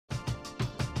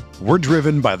We're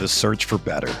driven by the search for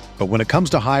better. But when it comes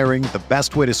to hiring, the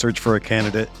best way to search for a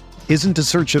candidate isn't to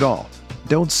search at all.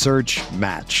 Don't search,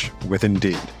 match with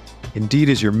Indeed. Indeed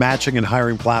is your matching and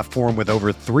hiring platform with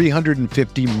over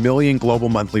 350 million global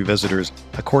monthly visitors,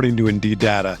 according to Indeed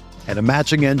data, and a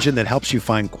matching engine that helps you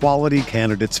find quality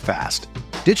candidates fast.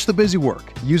 Ditch the busy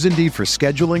work. Use Indeed for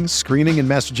scheduling, screening, and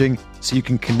messaging so you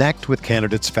can connect with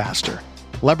candidates faster.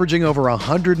 Leveraging over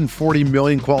 140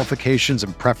 million qualifications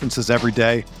and preferences every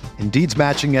day, Indeed's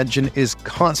matching engine is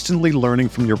constantly learning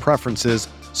from your preferences,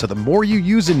 so the more you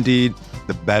use Indeed,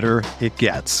 the better it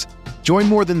gets. Join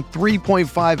more than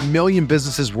 3.5 million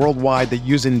businesses worldwide that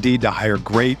use Indeed to hire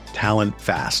great talent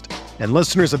fast. And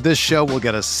listeners of this show will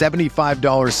get a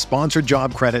 $75 sponsored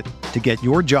job credit to get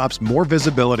your jobs more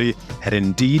visibility at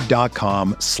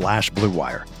Indeed.com/Blue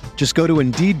Wire. Just go to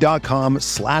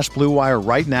Indeed.com/Blue Wire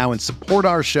right now and support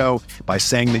our show by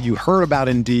saying that you heard about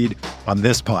Indeed on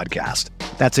this podcast.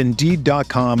 That's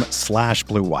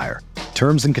Indeed.com/Blue Wire.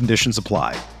 Terms and conditions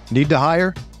apply. Need to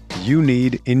hire? You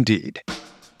need Indeed.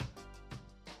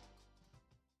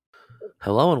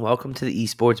 Hello and welcome to the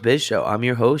Esports Biz Show. I'm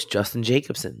your host, Justin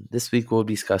Jacobson. This week we'll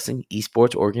be discussing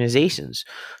esports organizations.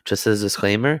 Just as a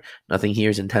disclaimer, nothing here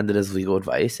is intended as legal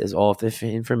advice, as all of the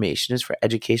information is for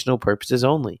educational purposes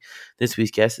only. This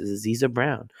week's guest is Aziza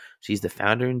Brown. She's the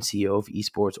founder and CEO of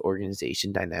esports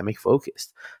organization Dynamik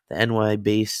Focused. The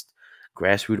NY-based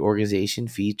grassroots organization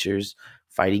features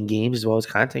fighting games as well as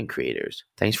content creators.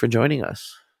 Thanks for joining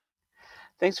us.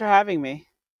 Thanks for having me.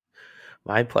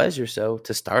 My pleasure. So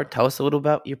to start, tell us a little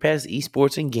about your past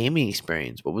esports and gaming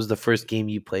experience. What was the first game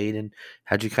you played and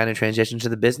how'd you kind of transition to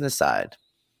the business side?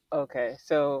 Okay,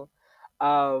 so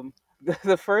the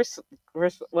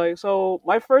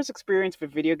my first experience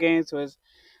with video games was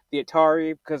the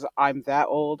Atari because I'm that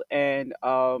old, and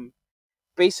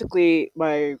basically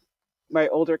my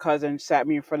older cousin sat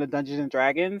me in front of Dungeons and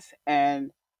Dragons, and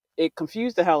it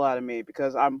confused the hell out of me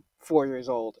because I'm 4 years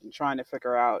old and trying to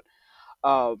figure out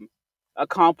um, a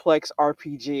complex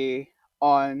RPG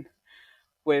on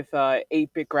with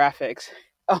 8-bit graphics.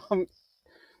 Um,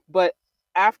 but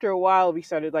after a while, we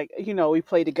started we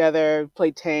played together,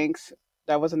 played tanks.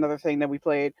 That was another thing that we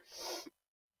played,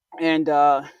 and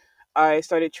I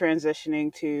started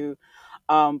transitioning to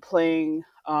playing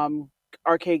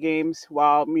arcade games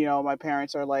while my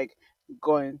parents are like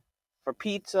going for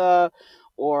pizza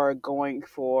or going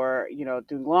for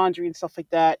doing laundry and stuff like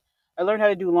that. I learned how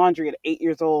to do laundry at 8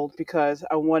 years old because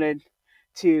I wanted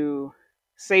to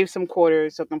save some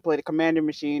quarters so I can play the commander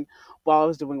machine while I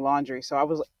was doing laundry. So I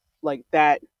was like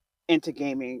that into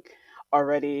gaming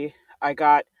already. I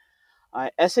got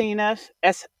SNES,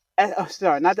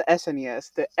 sorry, not the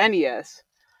SNES, the NES,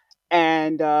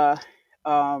 and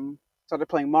started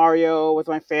playing Mario with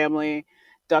my family,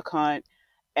 Duck Hunt,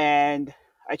 and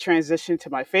I transitioned to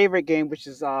my favorite game, which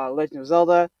is Legend of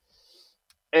Zelda,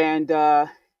 and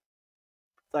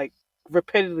like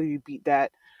repeatedly beat that.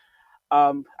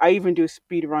 I even do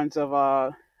speed runs of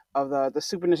the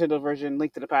Super Nintendo version,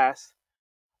 Link to the Past.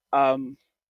 Um,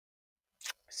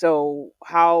 so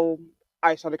how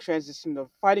I started transitioning to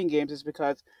fighting games is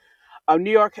because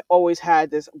New York always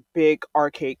had this big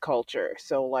arcade culture.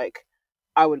 So like,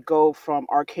 I would go from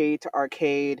arcade to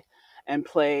arcade and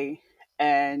play,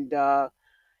 and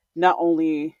not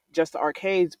only just the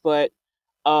arcades, but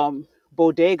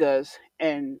bodegas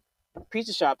and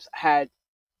pizza shops had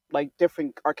like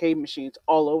different arcade machines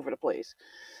all over the place.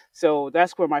 So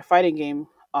that's where my fighting game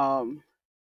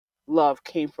love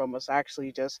came from, was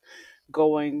actually just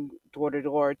going door to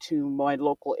door to my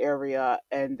local area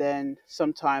and then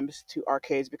sometimes to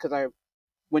arcades because I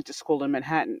went to school in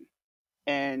Manhattan.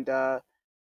 And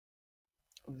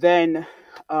then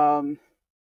um,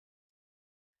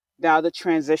 now the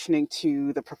transitioning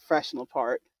to the professional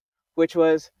part, which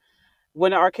was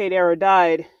when the arcade era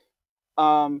died.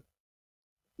 Um,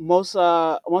 most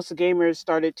of the gamers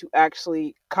started to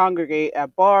actually congregate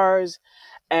at bars,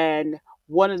 and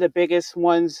one of the biggest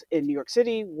ones in New York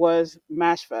City was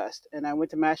Mash Fest. And I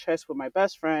went to Mash Fest with my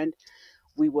best friend.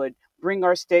 We would bring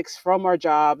our sticks from our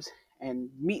jobs and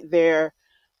meet there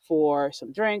for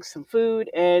some drinks, some food,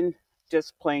 and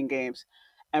just playing games.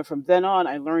 And from then on,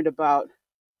 I learned about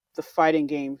the fighting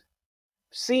game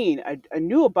scene. I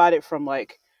knew about it from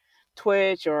like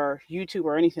Twitch or YouTube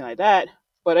or anything like that,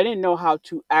 but I didn't know how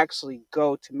to actually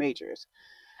go to majors.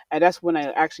 And that's when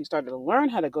I actually started to learn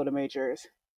how to go to majors.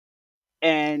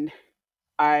 And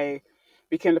I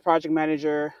became the project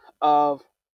manager of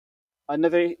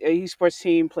another esports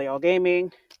team, Play All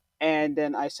Gaming. And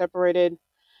then I separated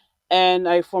and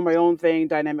I formed my own thing,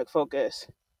 Dynamik Focus.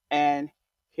 And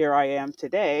here I am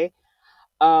today,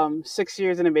 6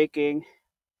 years in the making.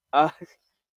 Uh,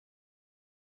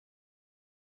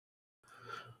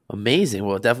 Amazing.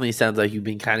 Well, it definitely sounds like you've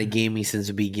been kind of gaming since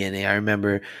the beginning. I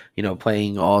remember,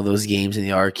 playing all those games in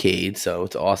the arcade. So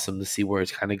it's awesome to see where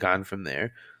it's kind of gone from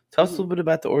there. Tell us a mhm. little bit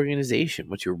about the organization,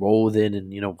 what's your role within,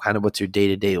 and kind of what's your day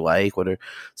to day like. What are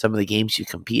some of the games you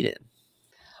compete in?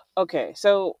 Okay,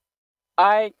 so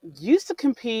I used to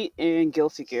compete in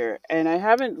Guilty Gear, and I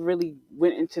haven't really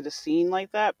went into the scene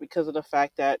like that because of the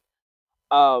fact that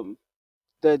um,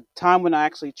 the time when I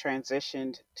actually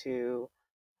transitioned to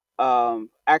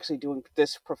actually doing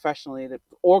this professionally, the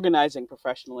organizing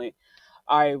professionally,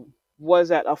 I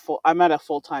I'm at a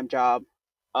full time job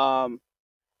um,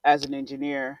 as an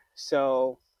engineer,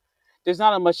 so there's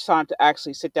not much time to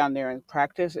actually sit down there and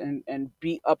practice and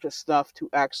be up to snuff to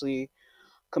actually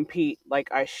compete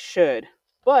like I should.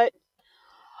 But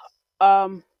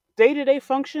um, day to day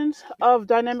functions of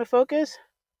dynamic focus,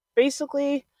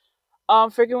 basically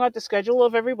figuring out the schedule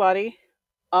of everybody,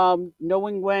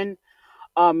 knowing when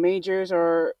majors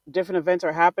or different events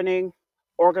are happening,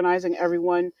 organizing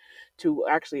everyone to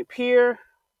actually appear,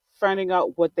 finding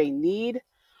out what they need,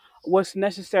 what's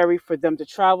necessary for them to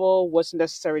travel, what's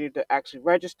necessary to actually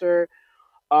register,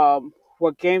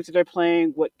 what games that they're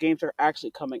playing, what games are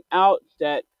actually coming out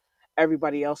that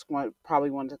everybody else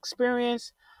probably wants to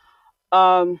experience.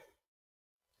 Um,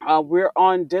 we're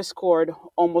on Discord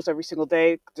almost every single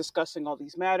day discussing all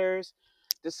these matters,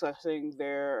 discussing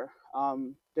their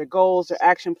goals, their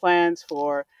action plans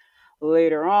for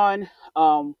later on.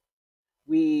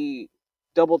 We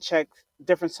double check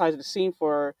different sides of the scene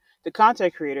for the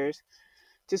content creators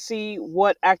to see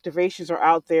what activations are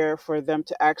out there for them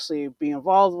to actually be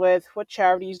involved with, what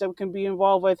charities that we can be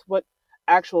involved with, what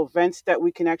actual events that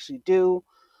we can actually do.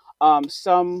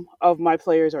 Some of my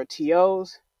players are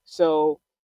TOs, so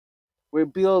we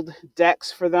build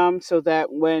decks for them so that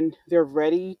when they're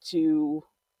ready to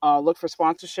look for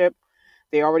sponsorship,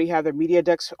 they already have their media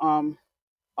decks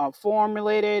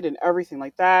formulated and everything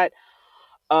like that.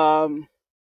 Um,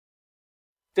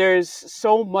 there's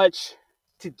so much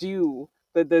to do.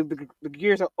 The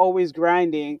gears are always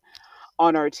grinding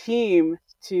on our team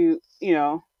to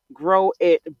grow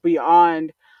it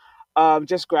beyond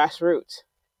just grassroots,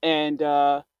 and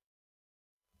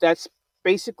that's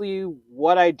basically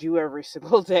what I do every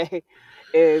single day.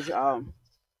 Is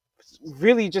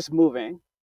really just moving.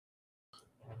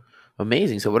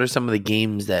 Amazing. So, what are some of the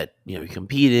games that you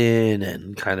compete in,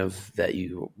 and kind of that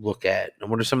you look at, and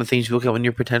what are some of the things you look at when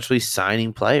you're potentially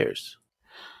signing players?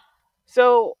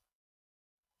 So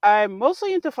I'm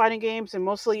mostly into fighting games and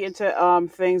mostly into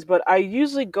things, but I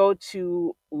usually go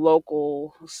to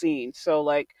local scenes. So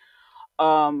like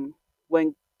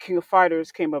when King of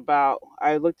Fighters came about,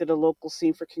 I looked at a local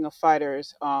scene for King of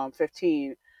Fighters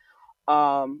 15.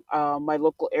 My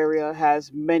local area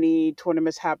has many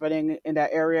tournaments happening in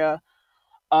that area.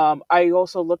 I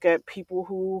also look at people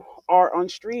who are on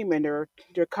stream and they're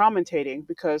commentating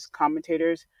because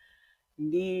commentators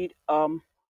need a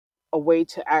way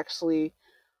to actually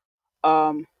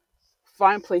um,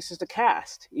 find places to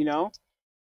cast.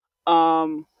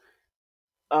 Um,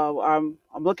 I'm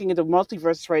looking into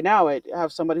multiverses right now. I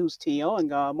have somebody who's TOing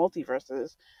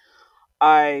multiverses.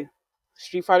 I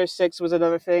Street Fighter 6 was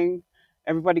another thing.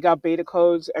 Everybody got beta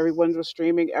codes. Everyone was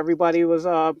streaming. Everybody was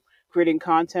creating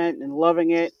content and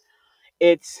loving it.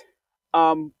 It's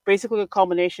basically a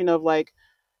culmination of like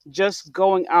just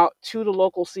going out to the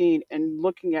local scene and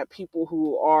looking at people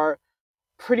who are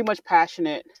pretty much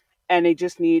passionate and they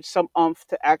just need some umph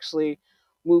to actually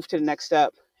move to the next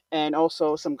step, and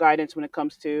also some guidance when it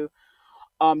comes to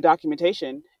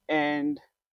documentation and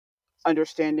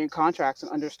understanding contracts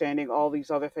and understanding all these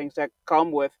other things that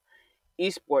come with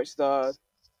esports,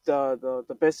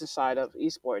 the business side of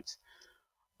esports.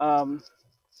 Um,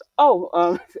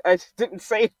 I didn't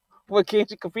say what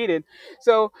games you competed.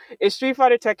 So it's Street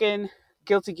Fighter, Tekken,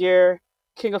 Guilty Gear,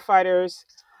 King of Fighters,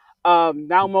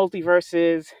 now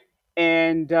Multiverses,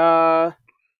 and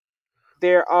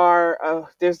there's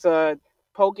a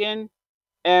Pokken,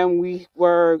 and we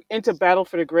were into Battle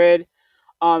for the Grid,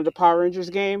 the Power Rangers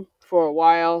game for a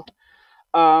while.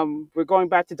 We're going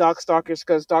back to Darkstalkers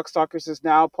because Darkstalkers is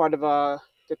now part of the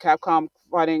Capcom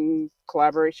fighting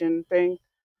collaboration thing.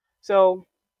 So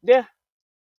yeah.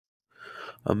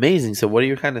 Amazing. So, what are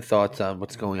your kind of thoughts on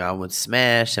what's going on with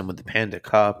Smash and with the Panda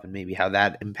Cup, and maybe how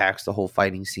that impacts the whole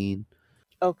fighting scene?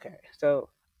 Okay. So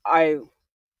I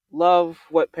love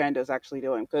what Panda is actually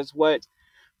doing because what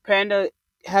Panda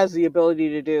has the ability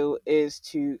to do is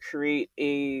to create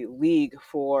a league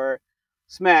for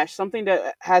Smash, something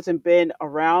that hasn't been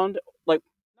around. Like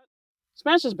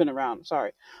Smash has been around,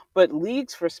 sorry, but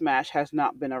leagues for Smash has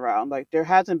not been around. Like there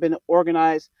hasn't been an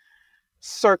organized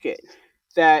circuit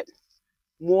that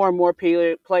more and more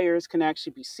players can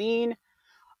actually be seen.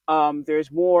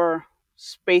 There's more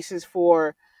spaces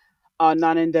for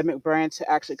non-endemic brands to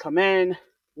actually come in,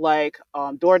 like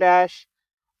DoorDash.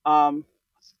 Um,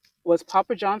 was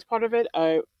Papa John's part of it?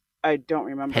 I don't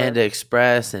remember. Panda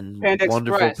Express and Panda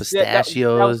wonderful Express. Yeah, that was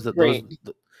pistachios. Those great.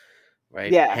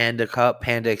 right, Yeah, Panda Cup,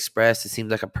 Panda Express. It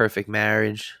seems like a perfect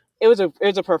marriage. it was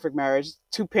a perfect marriage.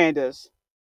 Two pandas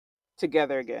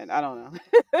together again. I don't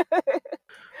know.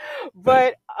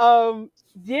 Right. But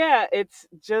yeah, it's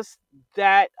just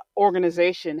that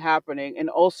organization happening, and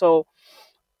also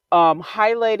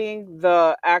highlighting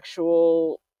the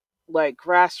actual like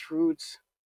grassroots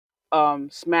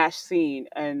smash scene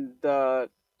and the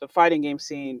fighting game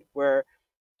scene where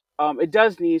it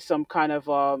does need some kind of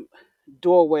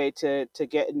doorway to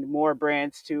get more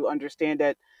brands to understand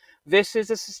that this is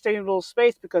a sustainable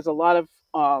space, because a lot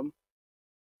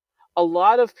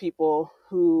of people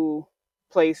who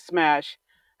play Smash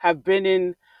have been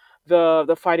in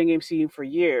the fighting game scene for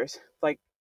years. Like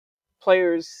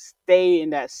players stay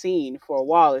in that scene for a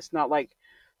while. It's not like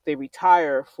they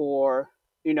retire for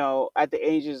at the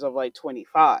ages of like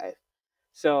 25.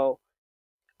 So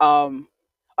um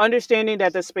understanding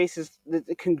that the space is that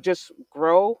it can just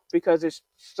grow because there's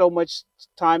so much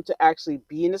time to actually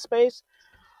be in the space.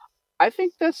 I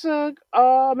think that's a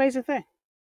amazing thing.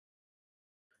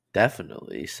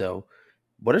 Definitely. So,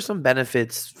 what are some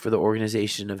benefits for the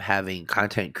organization of having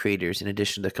content creators in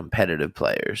addition to competitive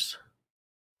players?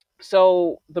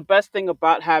 So the best thing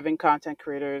about having content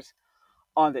creators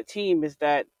on the team is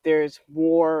that there's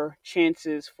more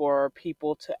chances for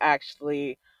people to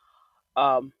actually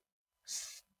um,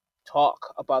 s-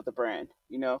 talk about the brand.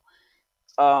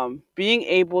 Being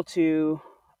able to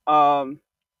um,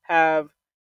 have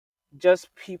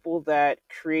just people that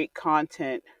create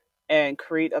content and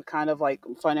create a kind of like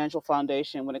financial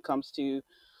foundation when it comes to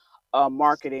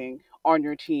marketing on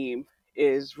your team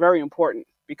is very important,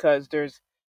 because there's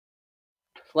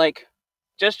like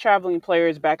just traveling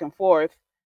players back and forth.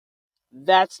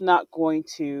 That's not going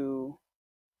to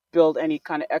build any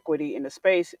kind of equity in the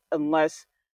space unless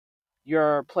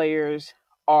your players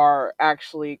are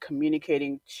actually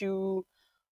communicating to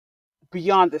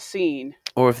beyond the scene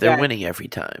Or if they're that winning every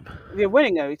time? they're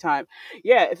winning every time.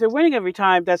 Yeah, if they're winning every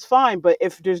time, that's fine. But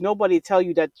if there's nobody to tell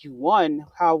you that you won,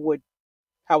 how would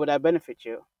that benefit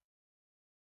you? You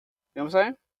know what I'm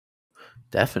saying?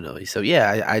 Definitely. So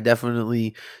yeah, I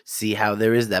definitely see how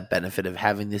there is that benefit of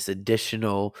having this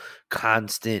additional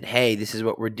constant, hey, this is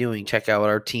what we're doing. Check out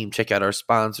our team, check out our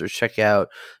sponsors, check out,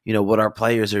 what our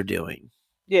players are doing.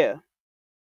 Yeah,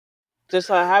 just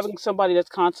having somebody that's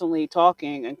constantly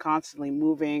talking and constantly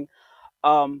moving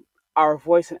um, our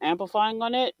voice and amplifying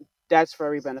on it. That's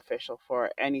very beneficial for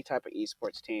any type of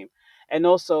esports team, and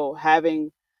also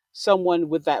having someone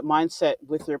with that mindset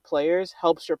with your players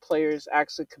helps your players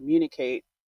actually communicate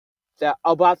that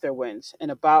about their wins and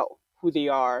about who they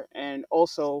are, and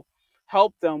also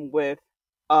help them with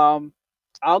um,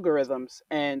 algorithms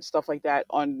and stuff like that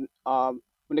on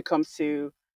when it comes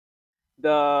to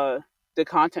the the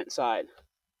content side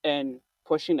and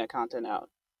pushing that content out.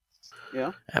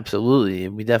 Yeah. Absolutely.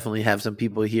 And we definitely have some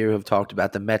people here who have talked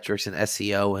about the metrics and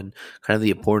SEO and kind of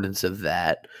the importance of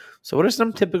that. So, what are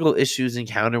some typical issues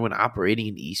encountered when operating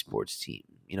an esports team?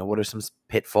 What are some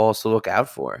pitfalls to look out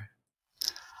for?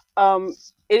 Um,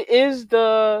 it is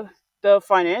the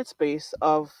finance base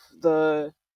of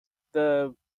the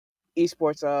the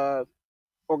esports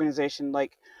organization.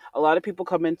 Like a lot of people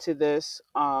come into this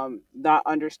not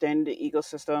understanding the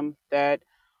ecosystem that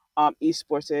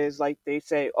esports is. Like they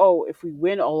say, oh, if we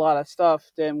win a lot of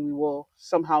stuff, then we will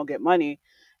somehow get money,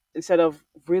 instead of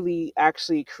really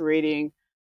actually creating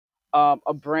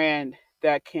a brand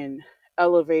that can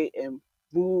elevate and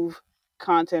move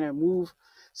content and move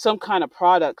some kind of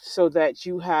product so that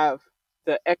you have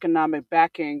the economic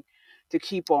backing to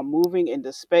keep on moving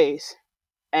into space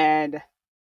and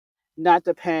not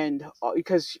depend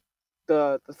because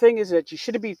the thing is that you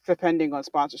shouldn't be depending on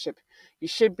sponsorship. You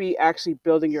should be actually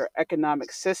building your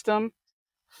economic system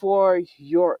for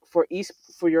your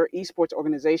esports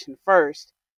organization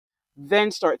first,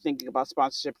 then start thinking about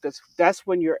sponsorship, because that's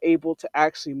when you're able to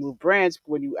actually move brands,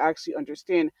 when you actually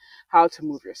understand how to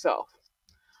move yourself.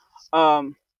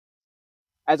 Um,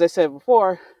 as I said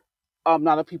before, not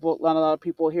a lot of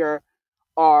people here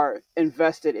are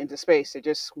invested into space. They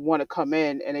just want to come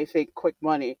in and they think quick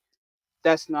money.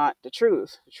 That's not the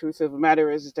truth. The truth of the matter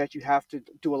is that you have to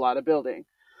do a lot of building,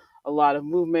 a lot of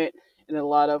movement, and a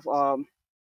lot of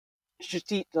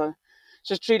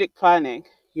strategic planning,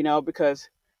 because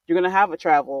you're going to have a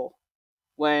travel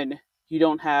when you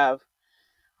don't have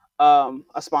a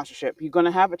sponsorship. You're going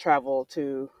to have a travel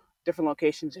to different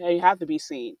locations and you have to be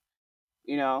seen,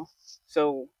 you know.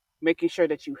 So making sure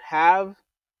that you have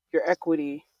your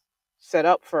equity set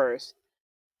up first,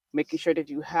 making sure that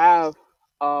you have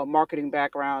a marketing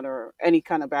background or any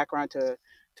kind of background to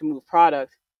move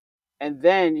product, and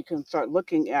then you can start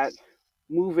looking at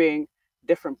moving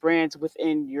different brands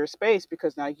within your space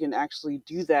because now you can actually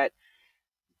do that,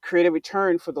 create a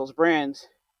return for those brands,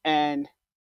 and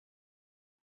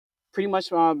pretty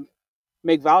much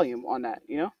make volume on that.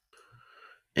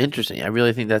 Interesting. I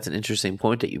really think that's an interesting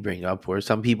point that you bring up where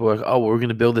some people are like, oh, we're going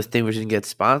to build this thing, we're going to get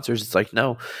sponsors. It's like,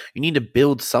 no, you need to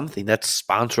build something that's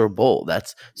sponsorable.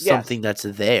 That's Yes, something that's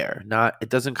there. Not, it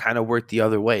doesn't kind of work the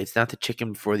other way. It's not the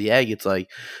chicken before the egg. It's like,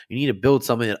 you need to build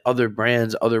something that other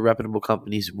brands, other reputable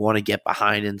companies want to get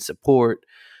behind and support.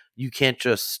 You can't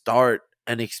just start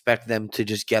and expect them to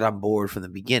just get on board from the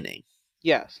beginning.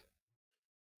 yes,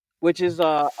 which is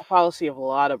a policy of a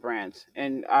lot of brands,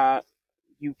 and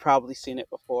you've probably seen it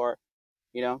before.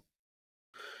 You know.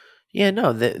 Yeah,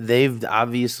 no, they've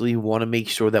obviously want to make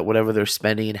sure that whatever they're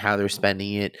spending and how they're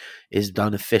spending it is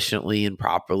done efficiently and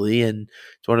properly. And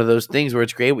it's one of those things where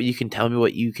it's great what you can tell me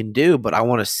what you can do, but I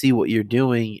want to see what you're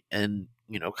doing and,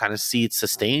 kind of see it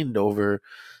sustained over,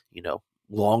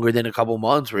 longer than a couple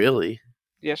months, really.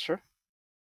 Yes, sure.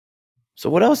 So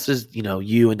what else is,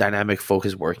 you and Dynamic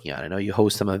Focus working on? I know you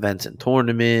host some events and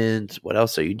tournaments. What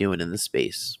else are you doing in the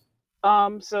space?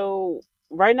 So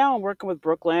right now I'm working with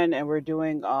Brooklyn, and we're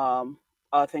doing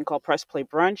a thing called Press Play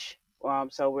Brunch.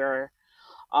 So we're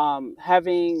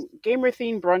having gamer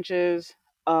themed brunches.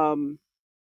 Um,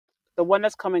 the one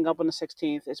that's coming up on the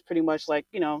 16th is pretty much like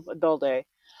a dull day.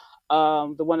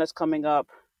 The one that's coming up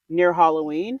near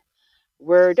Halloween,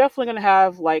 we're definitely gonna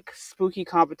have like spooky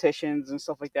competitions and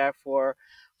stuff like that for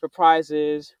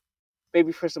prizes,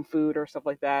 maybe for some food or stuff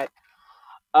like that.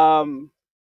 Um,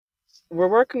 we're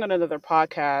working on another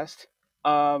podcast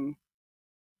um,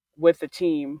 with the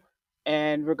team,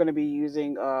 and we're going to be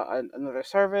using another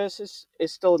service.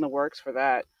 It's still in the works for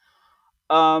that.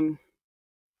 Um,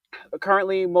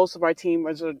 Currently, most of our team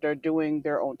they're doing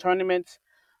their own tournaments,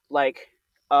 like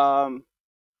um,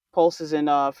 Pulse is in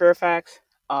Fairfax,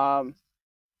 at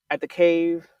the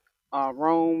Cave.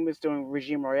 Rome is doing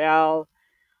Regime Royale.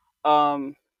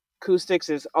 Um, Acoustics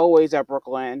is always at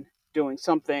Brooklyn doing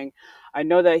something. I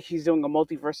know that he's doing a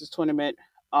multiverses tournament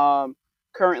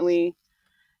currently,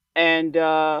 and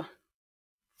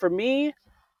for me,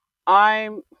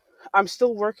 I'm I'm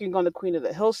still working on the Queen of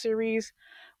the Hill series,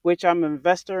 which I'm an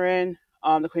investor in.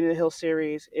 The Queen of the Hill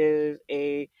series is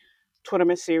a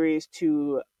tournament series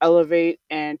to elevate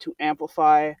and to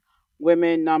amplify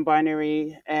women,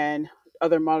 non-binary, and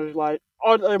other marginalized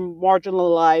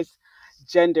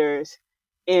genders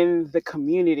in the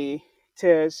community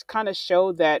to kind of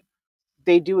show that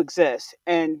they do exist,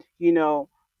 and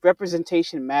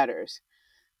representation matters.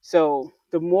 So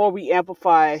the more we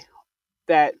amplify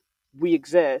that we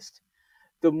exist,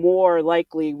 the more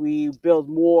likely we build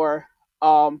more.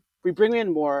 We bring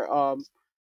in more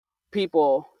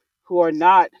people who are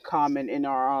not common in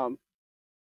our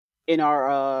in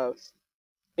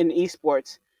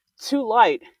esports to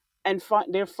light, and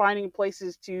they're finding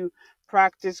places to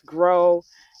practice, grow,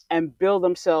 and build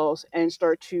themselves, and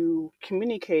start to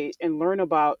communicate and learn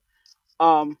about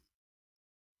um,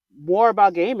 more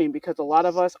about gaming, because a lot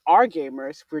of us are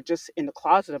gamers. We're just in the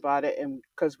closet about it, and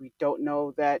because we don't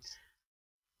know that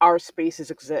our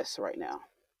spaces exist right now,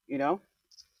 you know?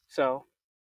 So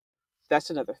that's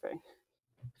another thing.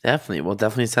 Definitely. Well,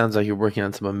 definitely sounds like you're working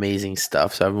on some amazing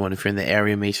stuff. So everyone, if you're in the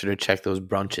area, make sure to check those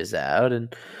brunches out.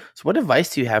 And so what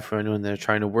advice do you have for anyone that are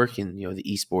trying to work in, the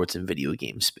esports and video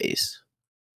game space?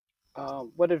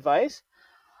 What advice?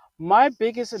 My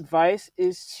biggest advice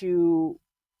is to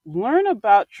learn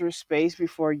about your space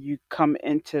before you come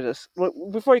into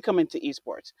before you come into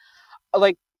esports.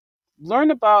 Like, learn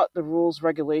about the rules,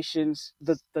 regulations,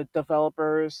 the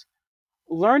developers,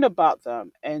 learn about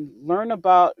them, and learn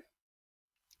about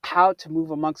how to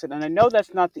move amongst it. And I know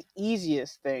that's not the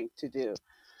easiest thing to do,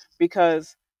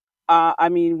 because I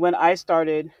mean, um, when I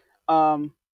started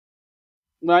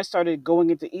going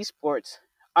into esports,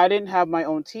 I didn't have my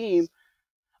own team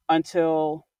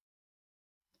until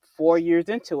 4 years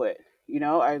into it.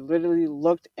 I literally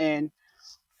looked and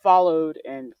followed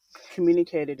and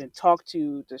communicated and talked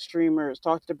to the streamers,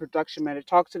 talked to the production manager,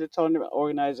 talked to the tournament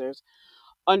organizers,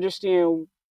 understand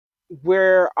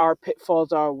where our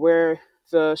pitfalls are, where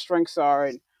the strengths are,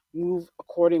 and move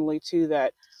accordingly to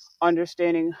that.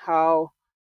 Understanding how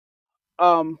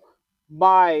um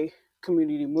my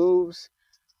community moves,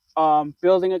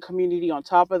 building a community on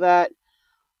top of that,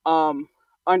 um,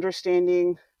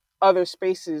 understanding other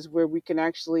spaces where we can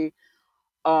actually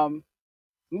um,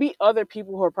 meet other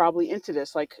people who are probably into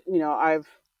this. Like, I've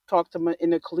talked to them in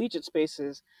the collegiate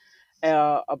spaces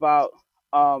about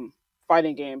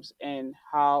fighting games and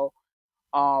how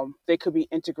they could be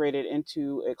integrated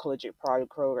into a collegiate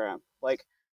program. Like,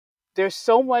 there's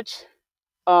so much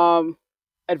um,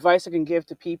 advice I can give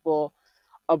to people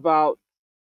about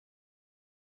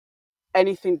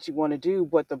anything that you want to do,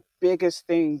 but the biggest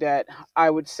thing that I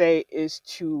would say is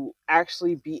to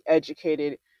actually be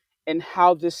educated in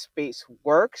how this space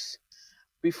works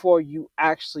before you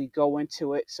actually go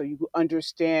into it, so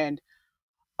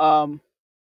um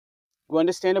you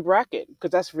understand the bracket,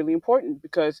 because that's really important,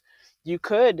 because you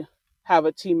could have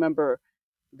a team member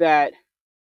that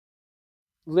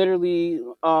literally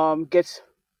um gets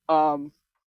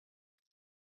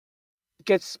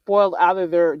spoiled out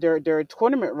of their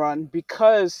tournament run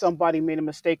because somebody made a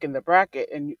mistake in the bracket,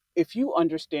 and if you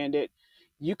understand it,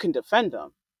 you can defend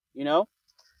them, you know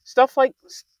stuff like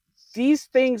these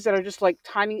things that are just like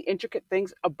tiny intricate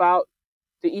things about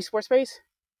the esports space.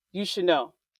 You should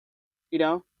know,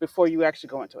 before you actually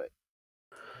go into it.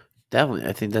 Definitely.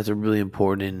 I think that's a really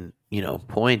important,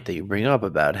 point that you bring up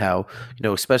about how,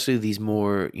 especially these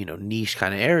more, niche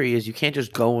kind of areas, you can't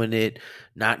just go in it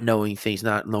not knowing things,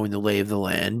 not knowing the lay of the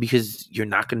land, because you're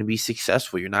not going to be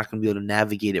successful. You're not going to be able to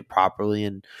navigate it properly.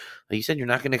 And like you said, you're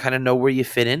not going to kind of know where you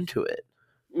fit into it.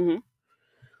 Hmm.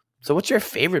 So what's your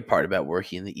favorite part about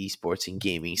working in the esports and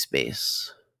gaming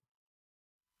space?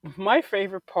 My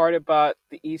favorite part about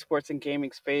the esports and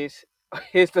gaming space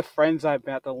is the friends I've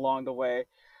met along the way.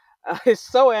 It's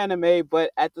so anime,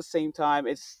 but at the same time,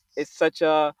 it's such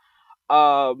a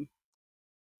um,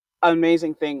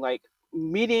 amazing thing. Like,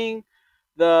 meeting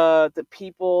the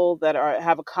people that are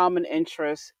have a common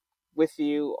interest with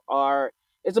you are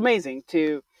it's amazing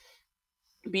to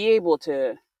be able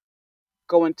to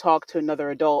go and talk to another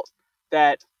adult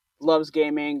that loves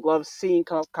gaming, loves seeing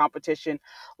competition,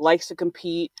 likes to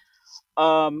compete,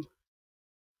 um,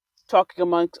 talking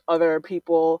amongst other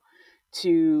people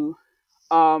to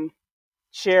um,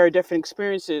 share different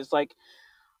experiences, like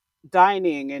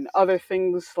dining and other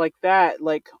things like that.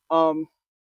 Like, also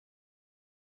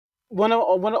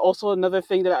another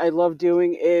thing that I love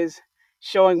doing is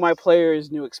showing my players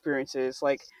new experiences,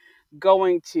 like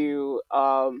going to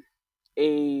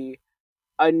a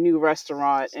a new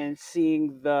restaurant and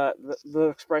seeing the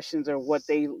expressions of what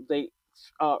they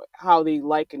how they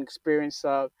like and experience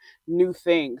new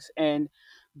things, and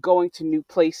going to new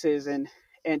places and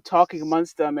talking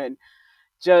amongst them, and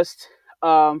just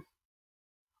um,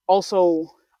 also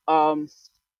um,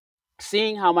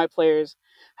 seeing how my players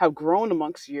have grown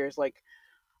amongst years. Like,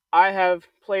 I have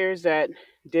players that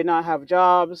did not have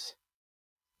jobs,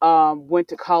 went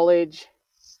to college.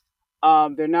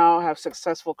 They now have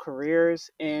successful careers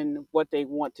in what they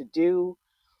want to do.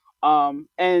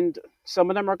 And some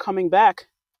of them are coming back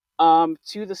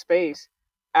to the space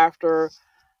after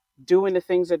doing the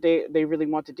things that they really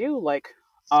want to do. Like,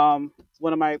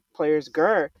 one of my players,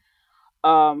 Gurr,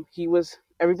 he was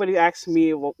everybody asked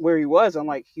me where he was. I'm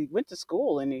like, he went to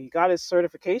school and he got his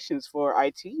certifications for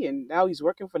IT, and now he's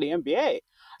working for the NBA.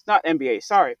 Not NBA,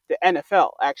 sorry, the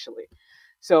NFL actually.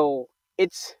 So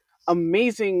it's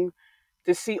amazing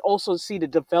to see the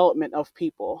development of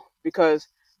people, because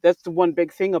that's the one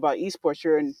big thing about esports.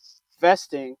 You're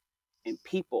investing in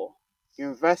people. You're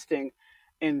investing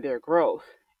in their growth,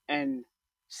 and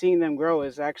seeing them grow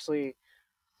is actually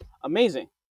amazing.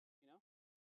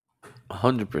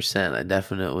 100%. I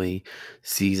definitely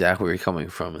see exactly where you're coming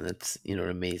from, and that's an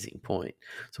amazing point.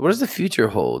 So, what does the future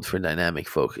hold for Dynamic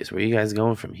Focus? Where are you guys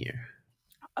going from here?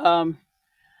 Um,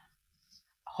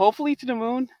 Hopefully to the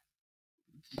moon.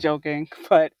 Joking,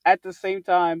 but at the same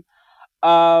time,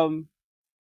 um,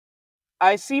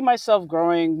 I see myself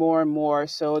growing more and more,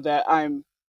 so that I'm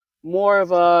more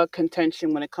of a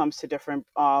contention when it comes to different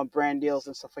brand deals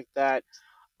and stuff like that.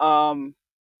 Um,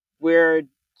 we're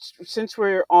Since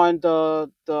we're on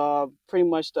the pretty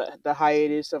much the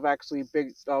hiatus of actually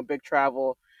big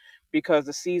travel, because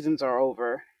the seasons are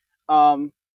over.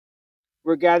 Um,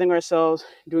 we're gathering ourselves,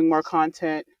 doing more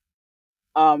content,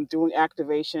 doing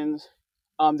activations.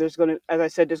 As I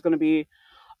said, there's gonna be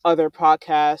other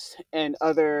podcasts and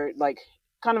other, like,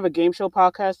 kind of a game show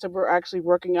podcast that we're actually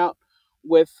working out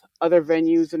with other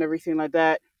venues and everything like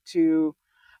that, to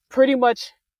pretty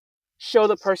much show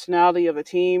the personality of the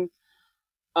team.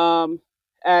 Um,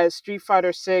 as Street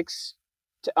Fighter 6,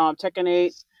 Tekken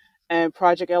 8, and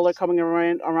Project L are coming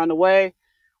around the way,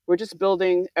 we're just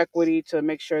building equity to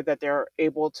make sure that they're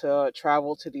able to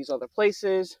travel to these other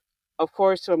places. Of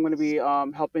course, so I'm going to be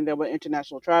helping them with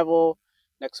international travel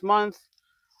next month.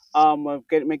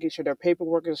 Making sure their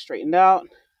paperwork is straightened out,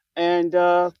 and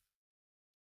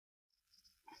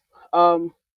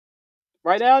um,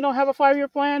 right now I don't have a 5 year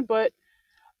plan, but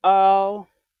I'll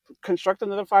construct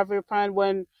another 5 year plan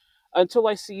when until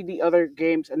I see the other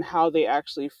games and how they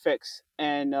actually fix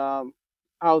and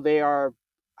how they are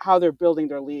how they're building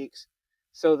their leagues,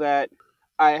 so that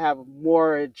I have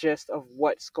more gist of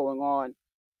what's going on,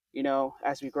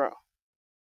 as we grow.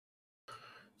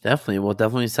 Definitely. Well,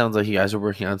 definitely sounds like you guys are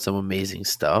working on some amazing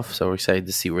stuff. So we're excited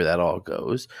to see where that all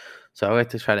goes. So I like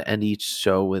to try to end each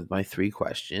show with my 3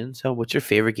 questions. So, what's your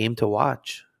favorite game to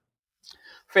watch?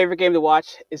 Favorite game to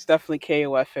watch is definitely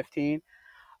KOF 15.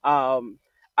 Um,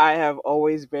 I have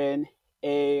always been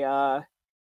a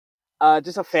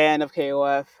just a fan of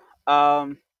KOF.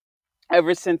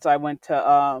 Ever since I went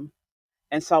to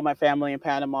and saw my family in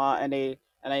Panama, and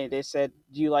they said,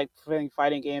 "Do you like playing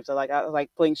fighting games?" I like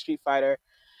playing Street Fighter,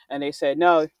 and they said,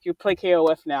 "No, you play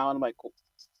KOF now." And I'm like,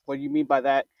 "What do you mean by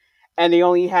that?" And they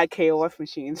only had KOF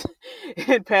machines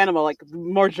in Panama. Like the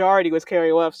majority was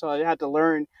KOF, so I had to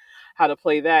learn how to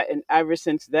play that. And ever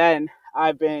since then,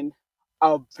 I've been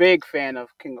a big fan of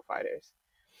King of Fighters.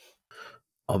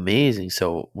 Amazing.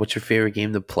 So, what's your favorite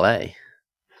game to play?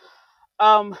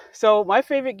 So my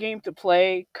favorite game to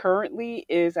play currently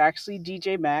is actually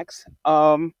DJ Max.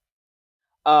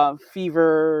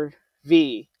 Fever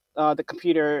V, the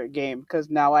computer game, because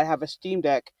now I have a Steam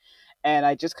Deck, and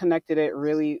I just connected it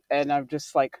really, and I'm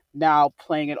just like now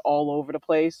playing it all over the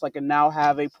place. Like I now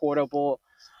have a portable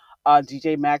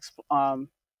DJ Max,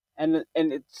 and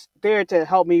it's there to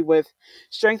help me with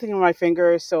strengthening my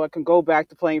fingers, so I can go back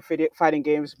to playing fighting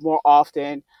games more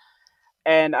often.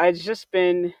 And I've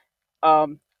been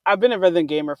a rhythm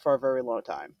gamer for a very long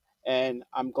time, and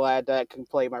I'm glad that I can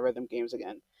play my rhythm games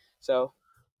again. So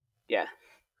yeah.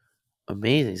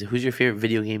 Amazing. So, who's your favorite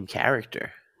video game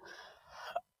character?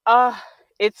 Uh,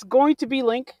 it's going to be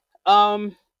Link.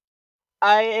 Um,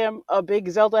 I am a big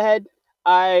Zelda head.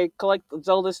 I collect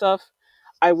Zelda stuff.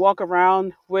 I walk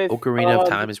around with Ocarina of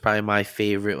Time is probably my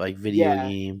favorite video yeah.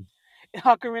 game.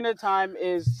 Ocarina of Time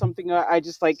is something I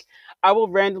just like. I will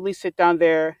randomly sit down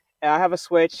there. And I have a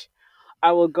Switch.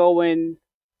 I will go and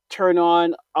turn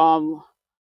on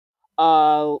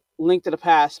Link to the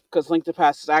Past, because Link to the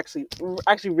Past is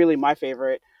actually really my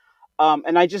favorite.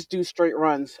 And I just do straight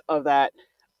runs of that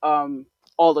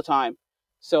all the time.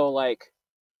 So like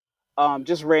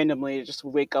just randomly just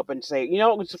wake up and say,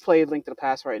 let's just play Link to the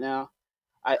Past right now.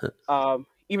 I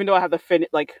Even though I have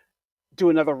to do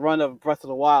another run of Breath of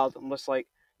the Wild, I'm just like,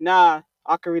 nah,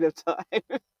 Ocarina of Time.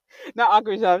 Not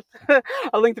Ocarina of Time.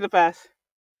 A Link to the Past.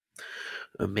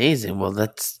 Amazing. Well,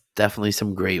 that's definitely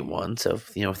some great ones. So,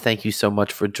 thank you so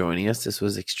much for joining us. This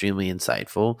was extremely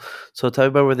insightful. So, tell me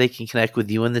about where they can connect with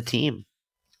you and the team.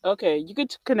 Okay, you can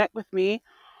connect with me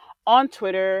on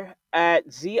Twitter at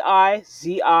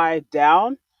ZIZI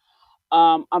down.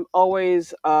 I'm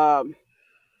always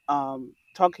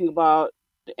talking about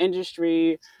the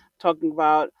industry, talking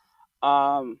about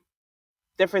um,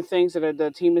 different things that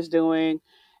the team is doing,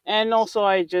 and also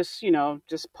I just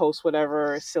post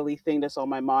whatever silly thing that's on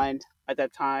my mind at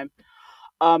that time.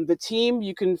 The team,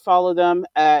 you can follow them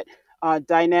at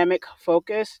Dynamik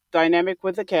Focus, Dynamic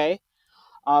with a K,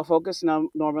 Focus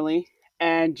normally,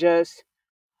 and just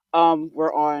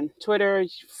we're on Twitter,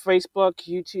 Facebook,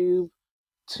 YouTube,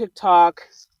 TikTok,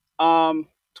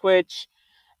 Twitch,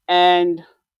 and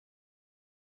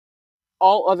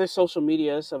all other social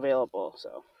medias available.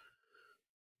 So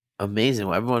Amazing.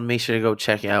 Well, everyone make sure to go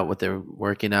check out what they're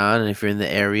working on. And if you're in the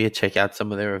area, check out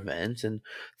some of their events. And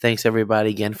thanks everybody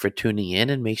again for tuning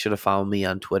in. And make sure to follow me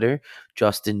on Twitter,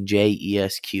 Justin J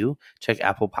ESQ. Check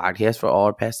Apple Podcasts for all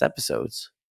our past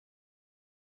episodes.